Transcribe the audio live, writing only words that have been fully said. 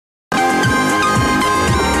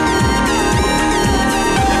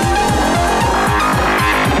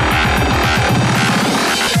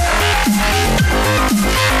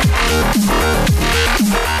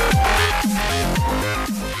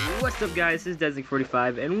up, guys? This is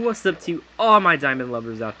Desnick45, and what's up to all my diamond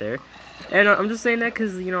lovers out there? And I'm just saying that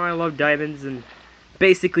because, you know, I love diamonds, and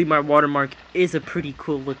basically my watermark is a pretty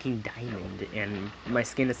cool looking diamond, and my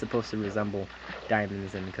skin is supposed to resemble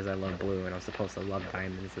diamonds, and because I love blue, and I'm supposed to love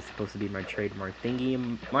diamonds, it's supposed to be my trademark thingy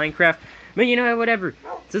in Minecraft. But you know, whatever.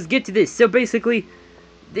 So let's get to this. So basically,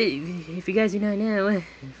 if you guys do not know, I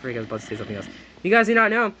forgot I was about to say something else. If you guys do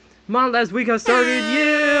not know, MODLABSWEEK has started.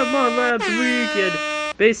 Yeah, MODLABSWEEK.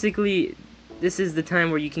 And basically, this is the time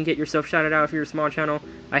where you can get yourself shouted out if you're a small channel.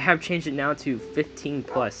 I have changed it now to 15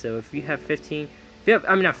 plus. So if you have 15,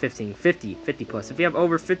 I mean not 15, 50 plus. If you have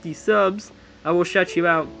over 50 subs, I will shout you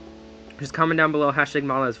out. Just comment down below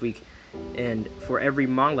 #MODLABSWEEK, and for every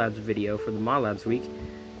MODLABS video for the MODLABSWEEK,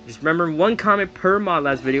 just remember one comment per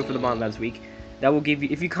MODLABS video for the MODLABSWEEK. That will give you,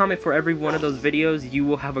 if you comment for every one of those videos, you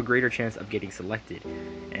will have a greater chance of getting selected.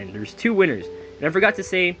 And there's 2 winners. And I forgot to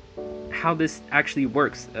say how this actually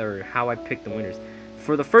works, or how I pick the winners.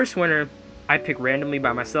 For the first winner, I pick randomly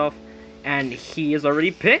by myself, and he is already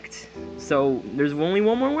picked. So there's only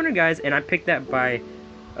one more winner, guys, and I picked that by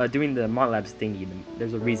doing the MODLABS thingy.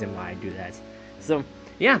 There's a reason why I do that. So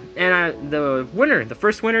yeah, and the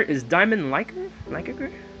first winner is Diamond Liker. Diamond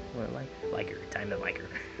Liker.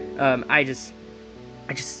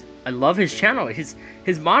 I love his channel. His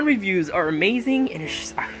mod reviews are amazing, and it's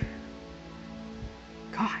just,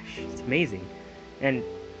 gosh, it's amazing. And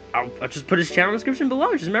I'll just put his channel in the description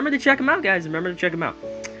below. Just remember to check him out, guys. Remember to check him out.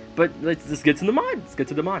 But let's get to the mod. Let's get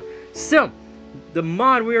to the mod. So, the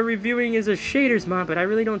mod we are reviewing is a shaders mod, but I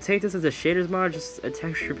really don't take this as a shaders mod, just a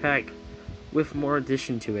texture pack with more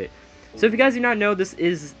addition to it. So if you guys do not know, this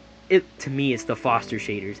is, to me, it's the Foster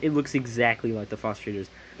shaders. It looks exactly like the Foster shaders.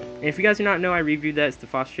 And if you guys do not know, I reviewed that. It's the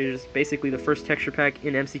Foster shaders, basically the first texture pack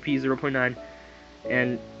in MCPE 0.9,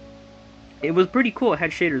 and it was pretty cool. It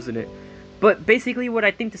had shaders in it. But basically what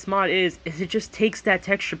I think this mod is it just takes that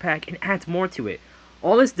texture pack and adds more to it.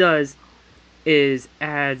 All this does is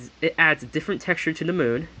adds a different texture to the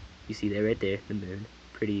moon. You see that right there, the moon.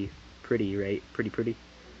 Pretty, right? Pretty.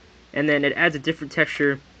 And then it adds a different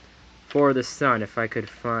texture for the sun, if I could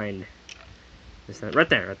find the sun. Right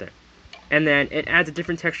there. And then it adds a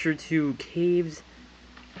different texture to caves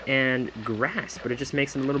and grass, but it just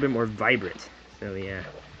makes them a little bit more vibrant. So yeah.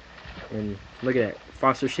 And look at that,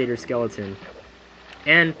 Foster shader skeleton.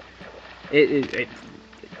 And it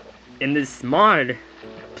in this mod,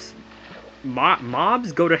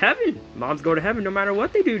 mobs go to heaven. Mobs go to heaven no matter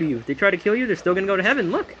what they do to you. If they try to kill you, they're still gonna go to heaven.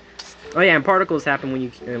 Look. Oh yeah, and particles happen when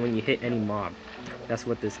you hit any mob. That's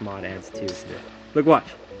what this mod adds too. So, look, watch.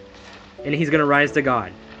 And he's gonna rise to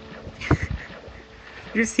God.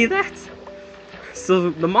 You see that? So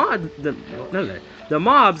the mobs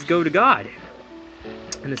go to God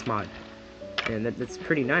in this mod, and that's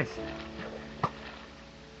pretty nice.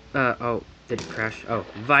 Oh, did it crash? Oh,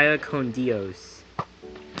 Via con Dios.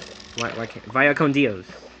 Why can't Via con Dios?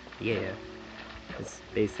 Yeah, that's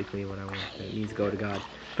basically what I want. It needs to go to God.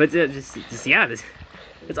 But just yeah,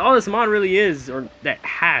 that's all this mod really is, or that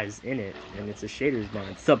has in it, and it's a shaders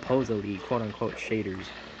mod, supposedly, quote unquote shaders,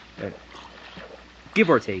 but give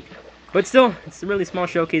or take. But still, it's a really small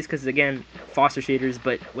showcase because, again, Foster shaders,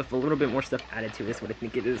 but with a little bit more stuff added to it is what I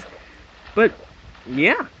think it is. But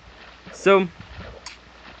yeah, so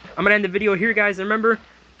I'm gonna end the video here, guys. And remember,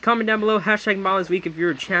 comment down below #MODLABSWEEK if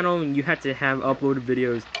you're a channel and you have to have uploaded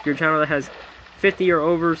videos. If you're a channel that has 50 or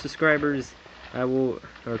over subscribers, or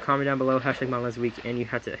comment down below #MODLABSWEEK, and you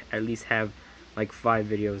have to at least have like 5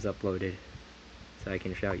 videos uploaded, so I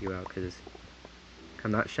can shout you out, because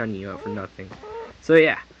I'm not shouting you out for nothing. So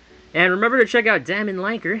yeah, and remember to check out Diamond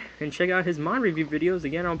Liker and check out his mod review videos.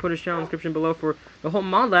 Again, I'll put his channel in the description below for the whole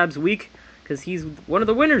MODLABSWEEK, because he's one of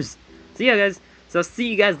the winners. So yeah, guys, so I'll see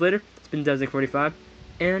you guys later. It's been Desnick45,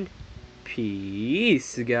 and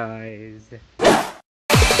peace, guys.